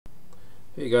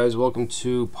Hey guys, welcome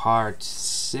to part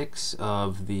 6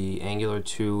 of the Angular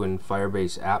 2 and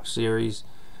Firebase app series.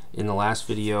 In the last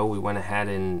video we went ahead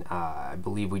and I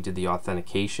believe we did the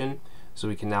authentication, so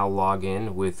we can now log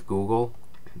in with Google,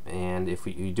 and if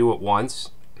you do it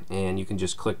once and you can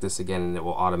just click this again and it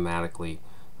will automatically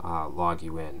log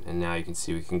you in. And now you can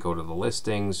see we can go to the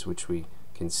listings, which we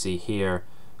can see here,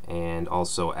 and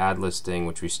also add listing,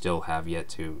 which we still have yet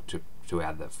to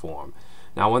add that form.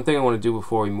 Now, one thing I want to do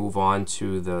before we move on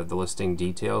to the listing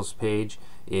details page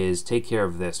is take care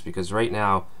of this, because right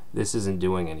now this isn't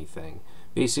doing anything.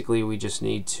 Basically, we just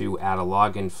need to add a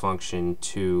login function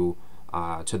to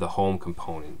the home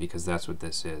component, because that's what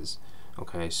this is.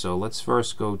 Okay, so let's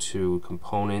first go to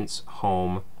Components,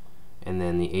 Home, and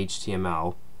then the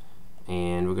HTML,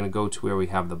 and we're going to go to where we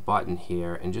have the button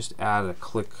here and just add a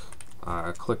click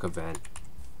event,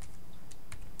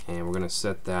 and we're going to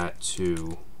set that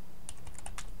to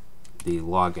the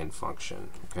login function.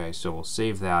 Okay, so we'll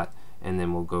save that, and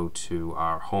then we'll go to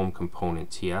our home component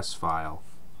TS file,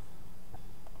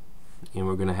 and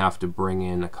we're going to have to bring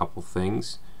in a couple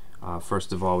things.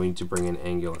 First of all, we need to bring in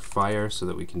Angular Fire so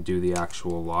that we can do the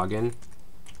actual login.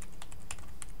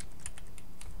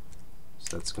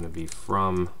 So that's going to be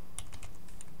from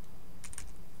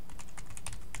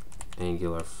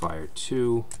Angular Fire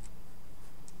 2.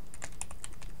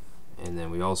 And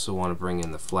then we also want to bring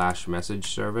in the Flash message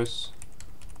service,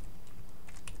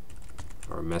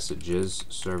 or messages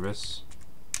service,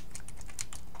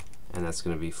 and that's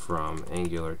going to be from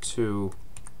Angular 2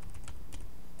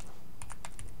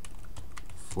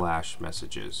 Flash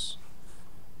messages.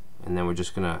 And then we're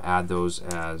just going to add those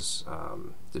as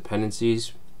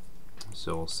dependencies.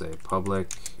 So we'll say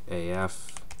public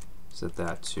AF, set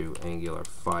that to Angular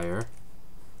Fire,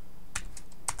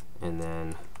 and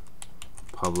then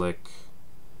public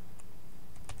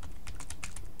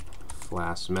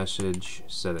Flash message,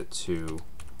 set it to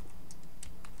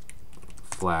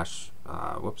Flash,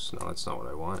 whoops, no, that's not what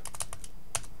I want,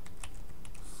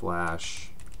 Flash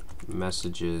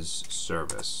messages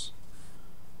service.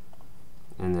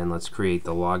 And then let's create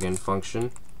the login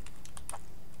function,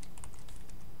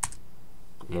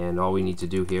 and all we need to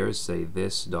do here is say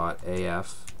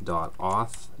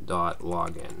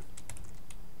this.af.auth.login,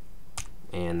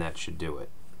 and that should do it.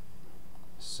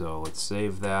 So let's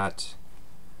save that,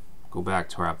 go back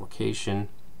to our application,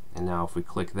 and now if we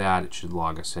click that, it should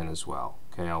log us in as well.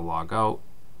 Okay, I'll log out,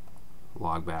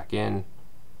 log back in.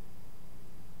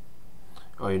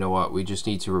 Oh, you know what, we just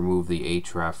need to remove the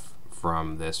href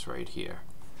from this right here.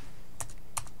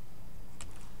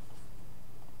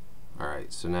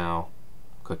 Alright, so now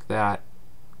click that,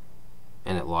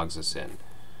 and it logs us in.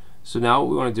 So now what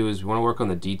we want to do is we want to work on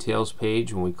the details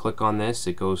page. When we click on this,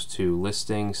 it goes to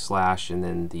listing / and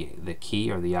then the key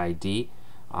or the ID.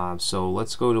 So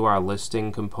let's go to our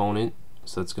listing component.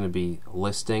 So it's going to be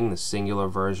listing, the singular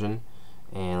version,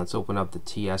 and let's open up the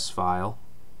TS file.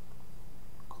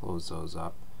 Close those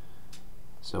up.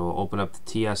 So we'll open up the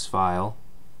TS file,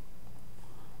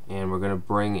 and we're going to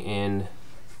bring in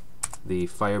the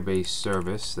Firebase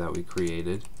service that we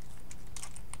created.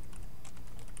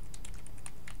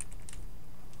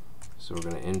 So we're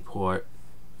going to import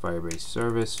Firebase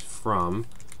service from,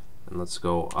 and let's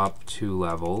go up 2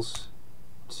 levels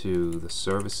to the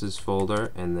services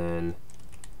folder, and then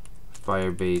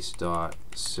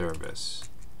Firebase.service.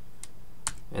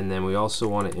 And then we also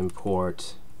want to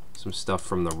import some stuff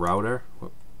from the router.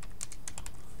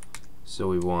 So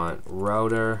we want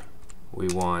router, we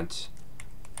want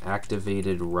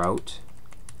activated route,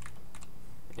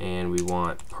 and we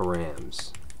want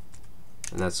params.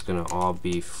 And that's going to all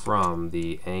be from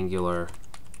the Angular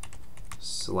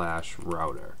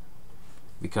 /router,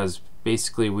 because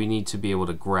basically we need to be able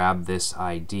to grab this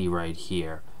ID right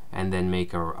here and then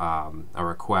make a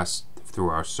request through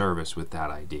our service with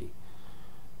that ID.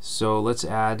 So let's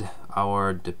add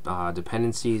our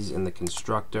dependencies in the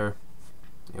constructor,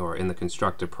 or in the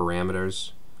constructor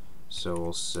parameters. So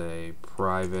we'll say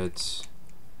private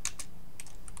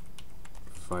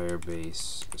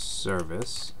Firebase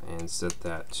service, and set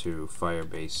that to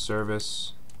Firebase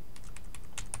service.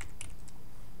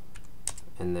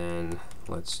 And then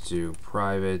let's do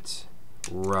private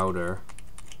router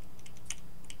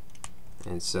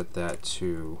and set that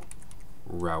to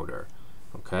router.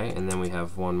 Okay, and then we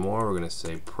have one more. We're going to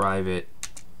say private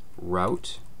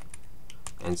route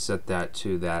and set that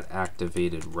to that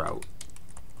activated route.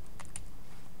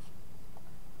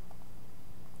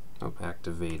 Oh,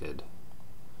 activated.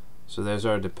 So there's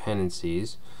our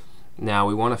dependencies. Now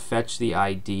we want to fetch the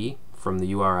ID from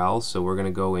the URL, so we're going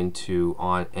to go into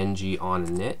ng on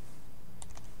init.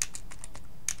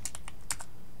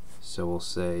 So we'll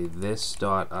say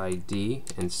this.id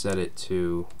and set it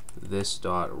to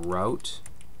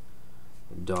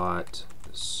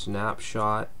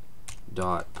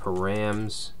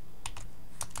this.route.snapshot.params,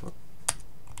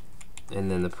 and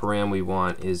then the param we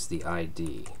want is the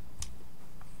ID.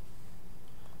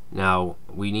 Now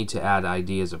we need to add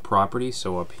ID as a property,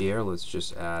 so up here let's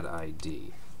just add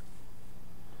ID.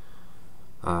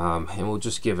 And we'll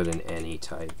just give it an any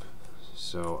type.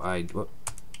 So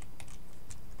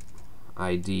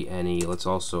ID any. Let's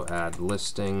also add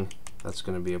listing. That's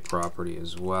going to be a property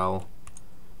as well.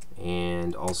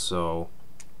 And also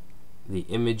the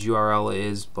image URL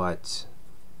is, but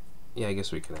yeah, I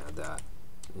guess we can add that.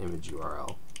 Image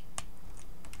URL.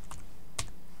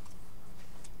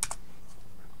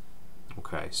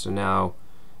 Okay, so now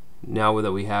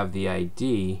that we have the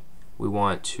ID, we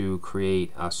want to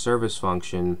create a service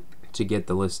function to get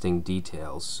the listing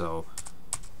details. So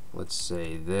let's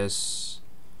say this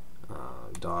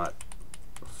dot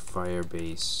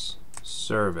Firebase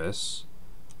service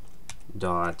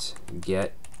dot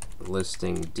get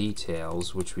listing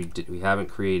details, which we haven't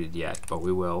created yet, but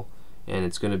we will, and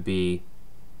it's going to be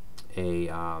a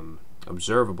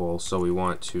observable, so we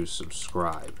want to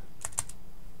subscribe.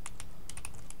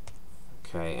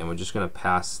 Okay, and we're just going to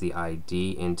pass the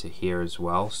ID into here as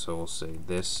well, so we'll say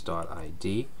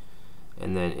this.id,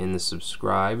 and then in the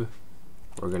subscribe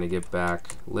we're going to get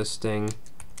back listing,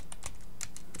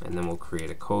 and then we'll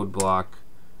create a code block,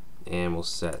 and we'll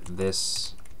set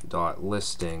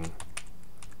this.listing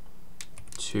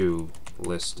to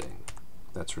listing.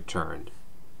 That's returned.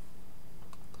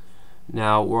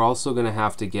 Now we're also going to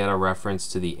have to get a reference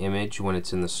to the image when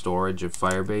it's in the storage of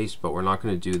Firebase, but we're not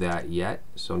going to do that yet.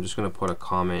 So I'm just going to put a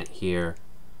comment here,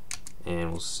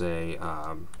 and we'll say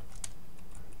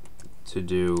to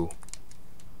do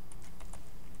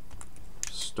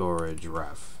storage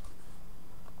ref.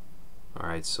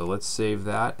 Alright, so let's save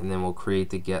that, and then we'll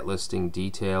create the get listing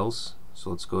details. So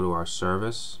let's go to our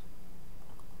service,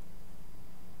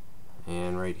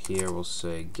 and right here we'll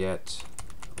say get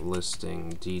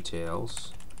listing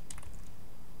details,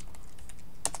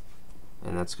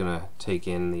 and that's going to take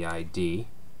in the ID,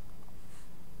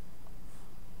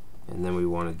 and then we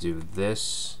want to do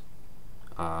this.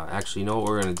 Actually, you know what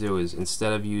we're going to do is,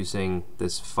 instead of using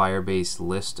this Firebase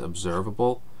list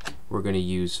observable, we're going to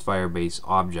use Firebase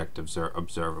object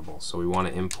observable. So we want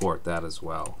to import that as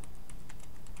well,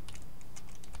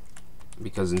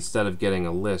 because instead of getting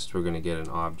a list, we're going to get an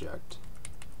object.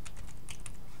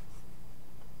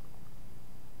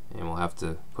 And we'll have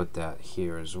to put that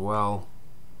here as well.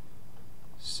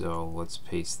 So let's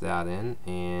paste that in,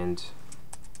 and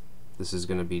this is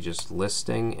going to be just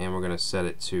listing, and we're going to set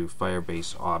it to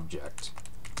Firebase object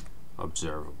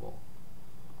observable.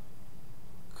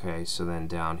 Okay, so then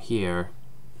down here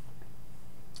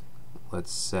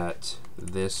let's set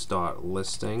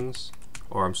this.listings,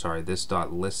 or I'm sorry,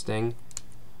 this.listing,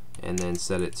 and then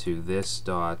set it to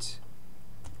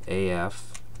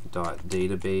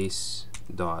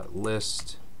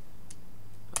this.af.database.list,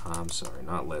 I'm sorry,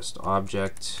 not list,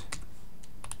 object.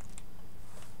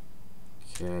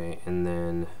 Okay, and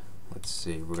then let's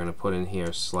see, we're going to put in here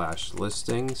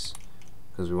 /listings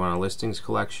because we want a listings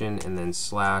collection, and then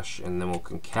slash, and then we'll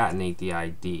concatenate the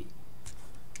ID.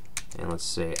 And let's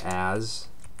say as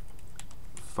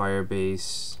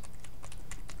Firebase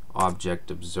object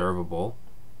observable,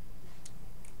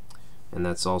 and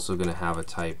that's also going to have a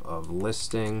type of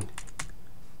listing,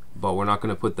 but we're not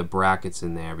going to put the brackets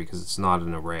in there because it's not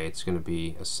an array, it's going to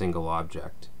be a single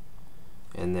object.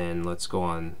 And then let's go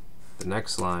on the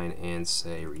next line and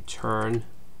say return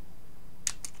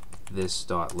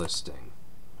this.listing.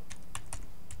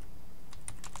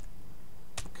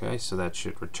 Okay, so that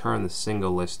should return the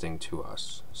single listing to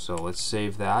us. So let's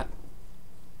save that.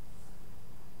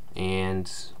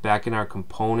 And back in our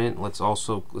component, let's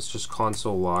just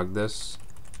console log this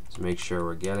to make sure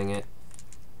we're getting it.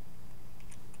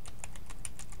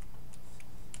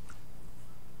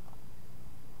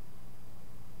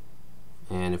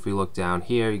 And if we look down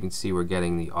here, you can see we're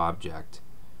getting the object.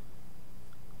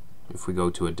 If we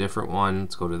go to a different one,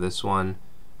 let's go to this one,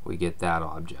 we get that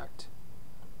object.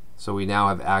 So we now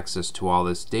have access to all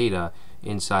this data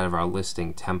inside of our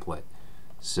listing template.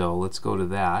 So let's go to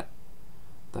that.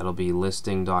 That'll be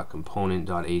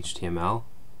listing.component.html.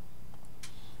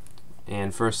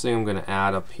 And first thing I'm going to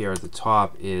add up here at the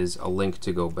top is a link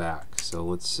to go back. So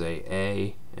let's say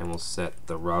A, and we'll set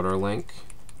the router link.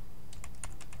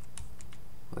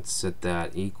 Let's set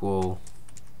that equal,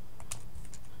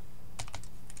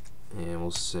 and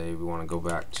we'll say we want to go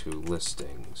back to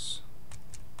listings.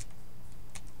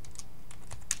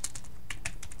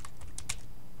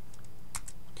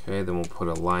 Okay, then we'll put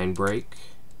a line break,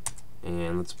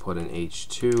 and let's put an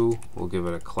H2. We'll give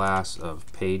it a class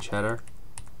of page header,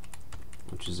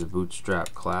 which is a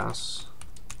bootstrap class.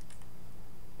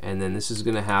 And then this is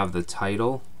going to have the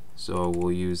title, so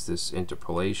we'll use this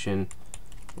interpolation.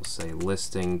 We'll say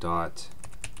listing dot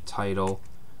title,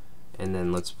 and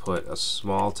then let's put a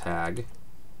small tag.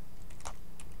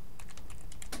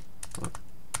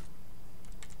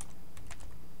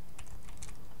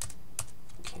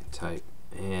 Can't type.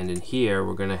 And in here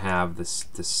we're going to have the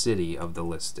city of the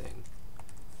listing.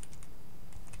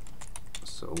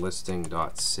 So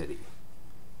listing.city.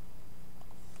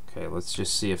 Okay, let's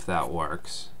just see if that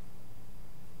works.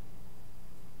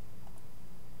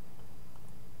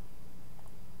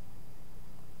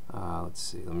 Let's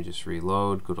see, let me just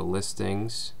reload, go to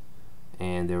listings,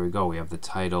 and there we go. We have the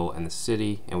title and the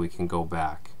city, and we can go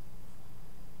back.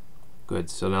 Good,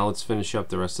 so now let's finish up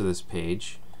the rest of this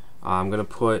page. I'm going to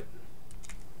put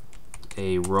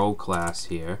a row class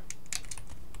here.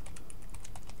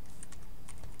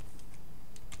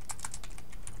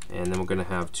 And then we're going to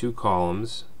have two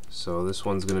columns. So this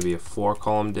one's going to be a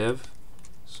 4-column div.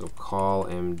 So call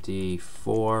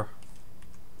MD4.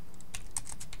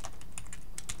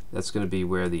 That's going to be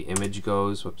where the image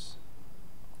goes. Whoops.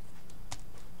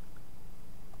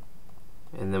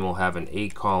 And then we'll have an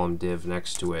 8-column div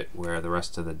next to it where the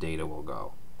rest of the data will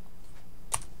go.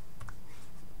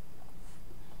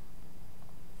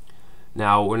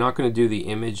 Now we're not going to do the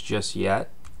image just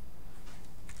yet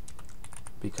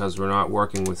because we're not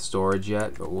working with storage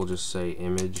yet, but we'll just say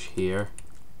image here,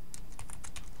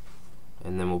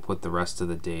 and then we'll put the rest of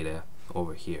the data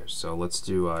over here. So let's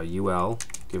do UL,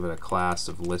 give it a class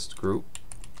of list group,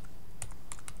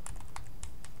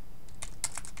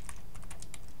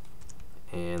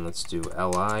 and let's do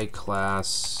LI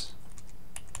class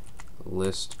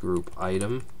list group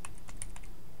item,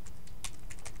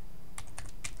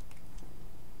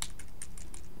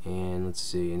 and let's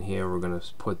see, in here we're going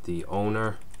to put the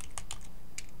owner,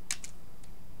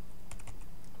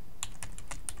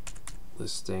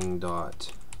 listing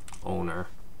dot owner,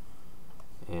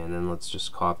 and then let's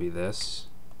just copy this.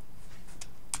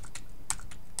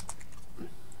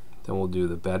 Then we'll do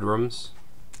the bedrooms,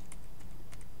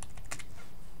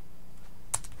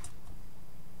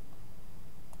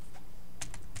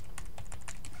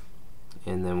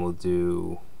 and then we'll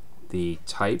do the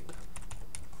type,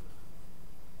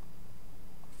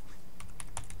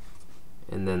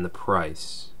 and then the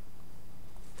price.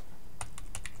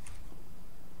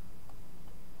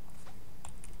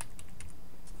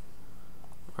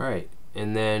 Alright,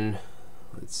 and then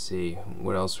let's see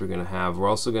what else we're going to have. We're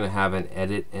also going to have an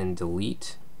edit and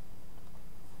delete.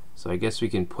 So I guess we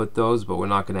can put those, but we're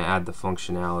not going to add the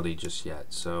functionality just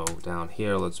yet. So down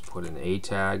here, let's put an A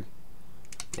tag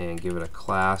and give it a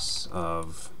class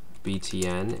of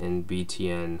BTN and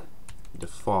BTN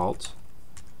default.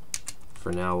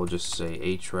 For now, we'll just say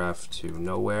href to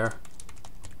nowhere,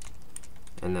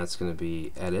 and that's going to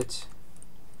be edit.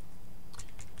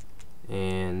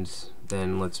 And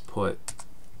then let's put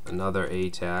another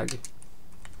A tag,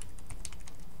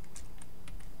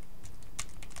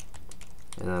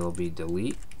 and that'll be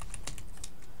delete.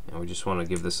 And we just want to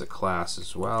give this a class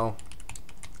as well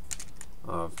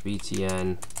of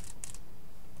BTN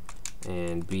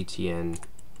and BTN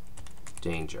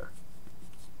danger.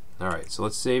 Alright, so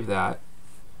let's save that.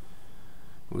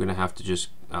 We're going to have to just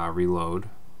reload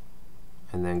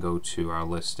and then go to our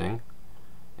listing.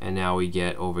 And now we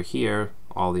get over here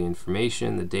all the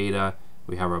information, the data,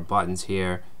 we have our buttons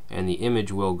here, and the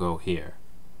image will go here.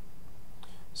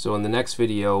 So in the next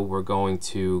video we're going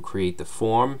to create the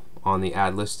form on the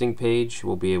add listing page.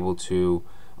 We'll be able to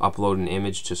upload an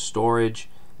image to storage,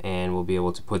 and we'll be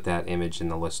able to put that image in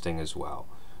the listing as well.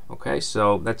 Okay,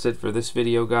 so that's it for this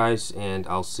video, guys, and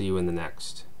I'll see you in the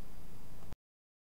next.